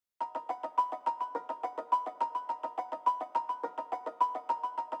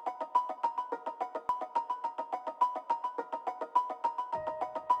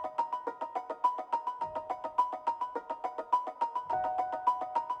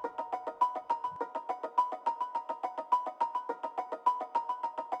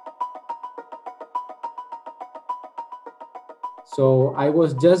So I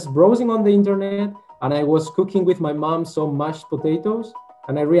was just browsing on the internet and I was cooking with my mom some mashed potatoes.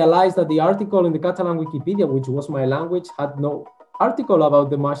 And I realized that the article in the Catalan Wikipedia, which was my language, had no article about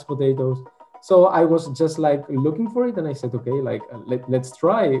the mashed potatoes. So I was just like looking for it and I said, okay, like let's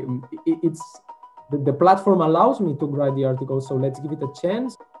try. It's the platform allows me to write the article, so let's give it a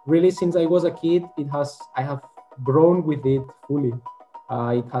chance. Really, since I was a kid, I have grown with it fully.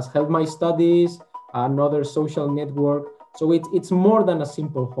 It has helped my studies, another social network. So it's more than a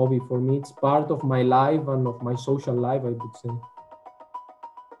simple hobby for me. It's part of my life and of my social life, I would say.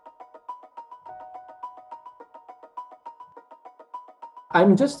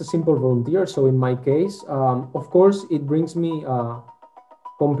 I'm just a simple volunteer. So in my case, of course, it brings me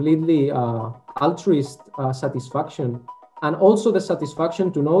completely altruist satisfaction, and also the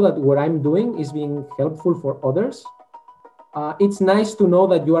satisfaction to know that what I'm doing is being helpful for others. It's nice to know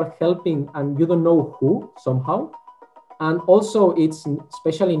that you are helping and you don't know who somehow. And also it's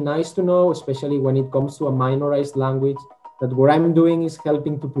especially nice to know, especially when it comes to a minorized language, that what I'm doing is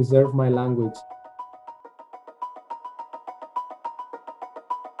helping to preserve my language.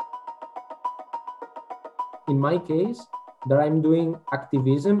 In my case, that I'm doing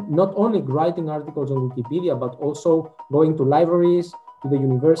activism, not only writing articles on Wikipedia, but also going to libraries, to the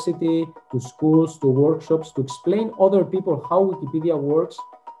university, to schools, to workshops, to explain other people how Wikipedia works.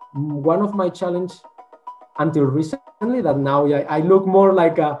 One of my challenge until recently, that now I look more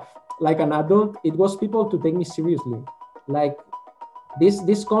like an adult, it was people to take me seriously. Like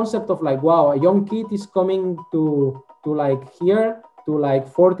this concept of like, wow, a young kid is coming to like here to like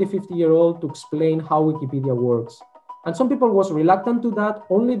 40, 50-year-old to explain how Wikipedia works. And some people was reluctant to that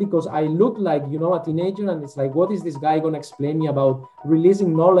only because I looked like, a teenager, and it's like, what is this guy going to explain me about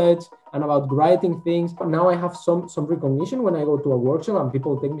releasing knowledge and about writing things? Now I have some recognition when I go to a workshop and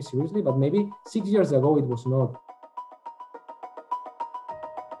people take me seriously, but maybe 6 years ago it was not.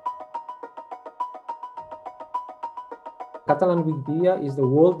 Catalan Wikipedia is the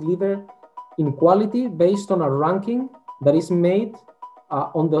world leader in quality based on a ranking that is made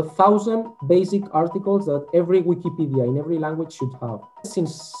on the 1,000 basic articles that every Wikipedia in every language should have.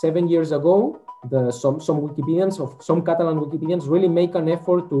 Since 7 years ago, some Wikipedians, some Catalan Wikipedians really make an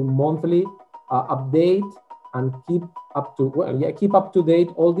effort to monthly update and keep up to date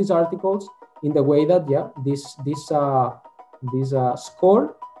all these articles in the way that this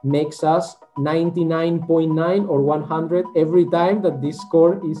score makes us 99.9 or 100 every time that this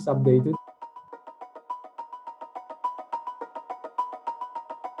score is updated.